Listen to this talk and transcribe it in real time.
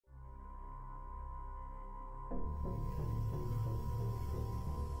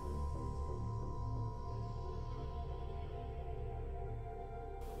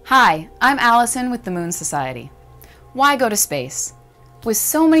Hi, I'm Allison with the Moon Society. Why go to space? With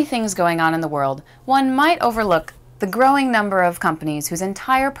so many things going on in the world, one might overlook the growing number of companies whose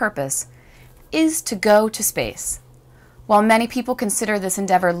entire purpose is to go to space. While many people consider this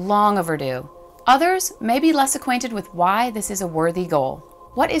endeavor long overdue, others may be less acquainted with why this is a worthy goal.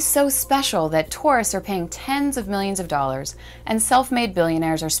 What is so special that tourists are paying tens of millions of dollars and self-made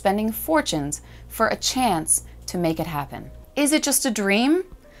billionaires are spending fortunes for a chance to make it happen? Is it just a dream?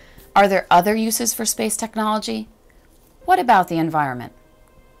 Are there other uses for space technology? What about the environment?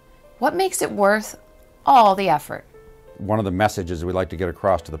 What makes it worth all the effort? One of the messages we'd like to get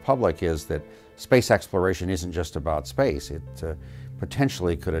across to the public is that space exploration isn't just about space. It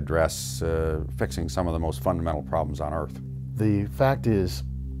potentially could address fixing some of the most fundamental problems on Earth. The fact is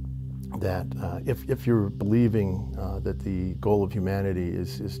that if you're believing that the goal of humanity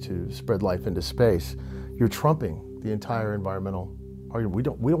is to spread life into space, you're trumping the entire environmental argument. We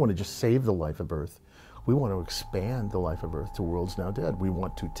don't want to just save the life of Earth. We want to expand the life of Earth to worlds now dead. We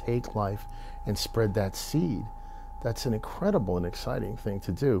want to take life and spread that seed. That's an incredible and exciting thing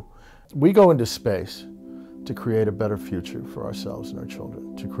to do. We go into space to create a better future for ourselves and our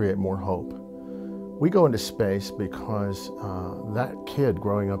children, to create more hope. We go into space because that kid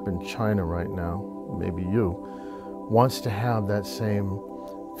growing up in China right now, maybe you, wants to have that same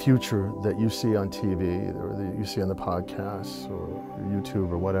future that you see on TV or that you see on the podcasts or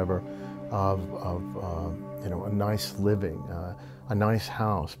YouTube or whatever of a nice living, a nice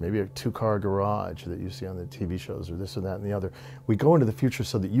house, maybe a two-car garage that you see on the TV shows or this or that and the other. We go into the future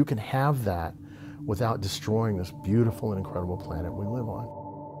so that you can have that without destroying this beautiful and incredible planet we live on.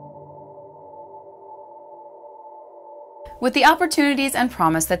 With the opportunities and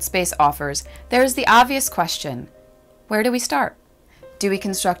promise that space offers, there is the obvious question: where do we start? Do we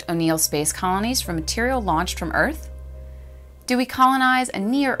construct O'Neill space colonies from material launched from Earth? Do we colonize a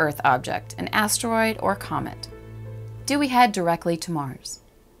near-Earth object, an asteroid or comet? Do we head directly to Mars?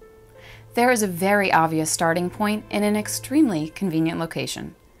 There is a very obvious starting point in an extremely convenient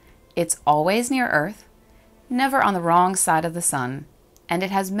location. It's always near Earth, never on the wrong side of the sun, and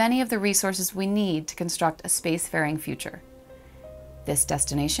it has many of the resources we need to construct a spacefaring future. This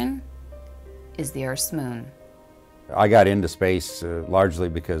destination is the Earth's moon. I got into space largely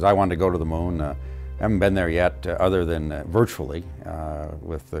because I wanted to go to the moon. I haven't been there yet other than virtually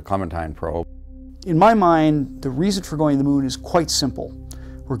with the Clementine probe. In my mind, the reason for going to the moon is quite simple.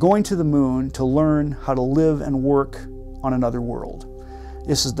 We're going to the moon to learn how to live and work on another world.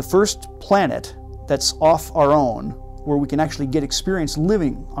 This is the first planet that's off our own where we can actually get experience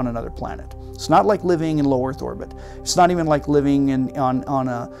living on another planet. It's not like living in low Earth orbit. It's not even like living on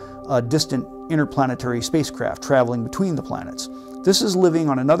a distant interplanetary spacecraft traveling between the planets. This is living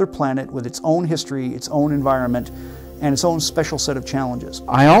on another planet with its own history, its own environment, and its own special set of challenges.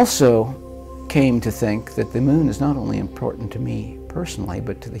 I also came to think that the moon is not only important to me personally,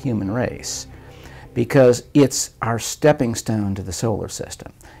 but to the human race, because it's our stepping stone to the solar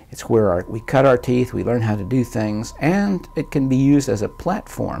system. It's where we cut our teeth, we learn how to do things, and it can be used as a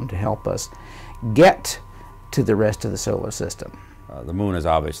platform to help us get to the rest of the solar system. The moon is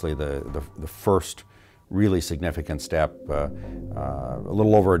obviously the first really significant step. A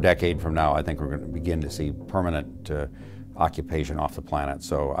little over a decade from now, I think we're going to begin to see permanent occupation off the planet.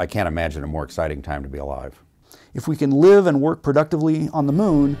 So I can't imagine a more exciting time to be alive. If we can live and work productively on the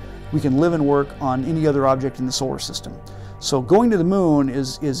moon, we can live and work on any other object in the solar system. So going to the moon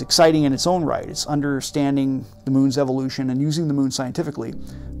is exciting in its own right. It's understanding the moon's evolution and using the moon scientifically,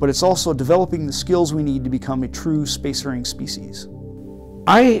 but it's also developing the skills we need to become a true spacefaring species.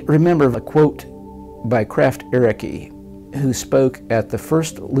 I remember a quote by Kraft Ericke, who spoke at the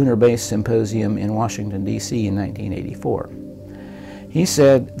first Lunar Base Symposium in Washington, D.C. in 1984. He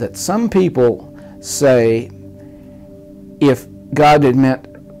said that some people say if God had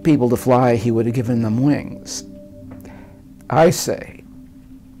meant people to fly, he would have given them wings. I say,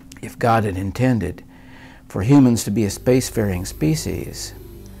 if God had intended for humans to be a spacefaring species,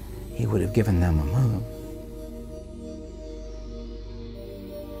 he would have given them a moon.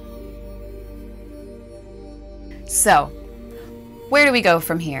 So, where do we go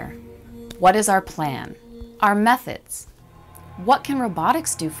from here? What is our plan? Our methods? What can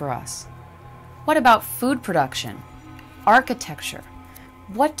robotics do for us? What about food production? Architecture?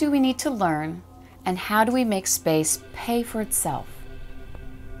 What do we need to learn? And how do we make space pay for itself?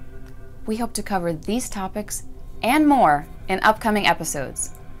 We hope to cover these topics and more in upcoming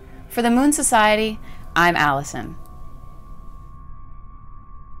episodes. For the Moon Society, I'm Allison.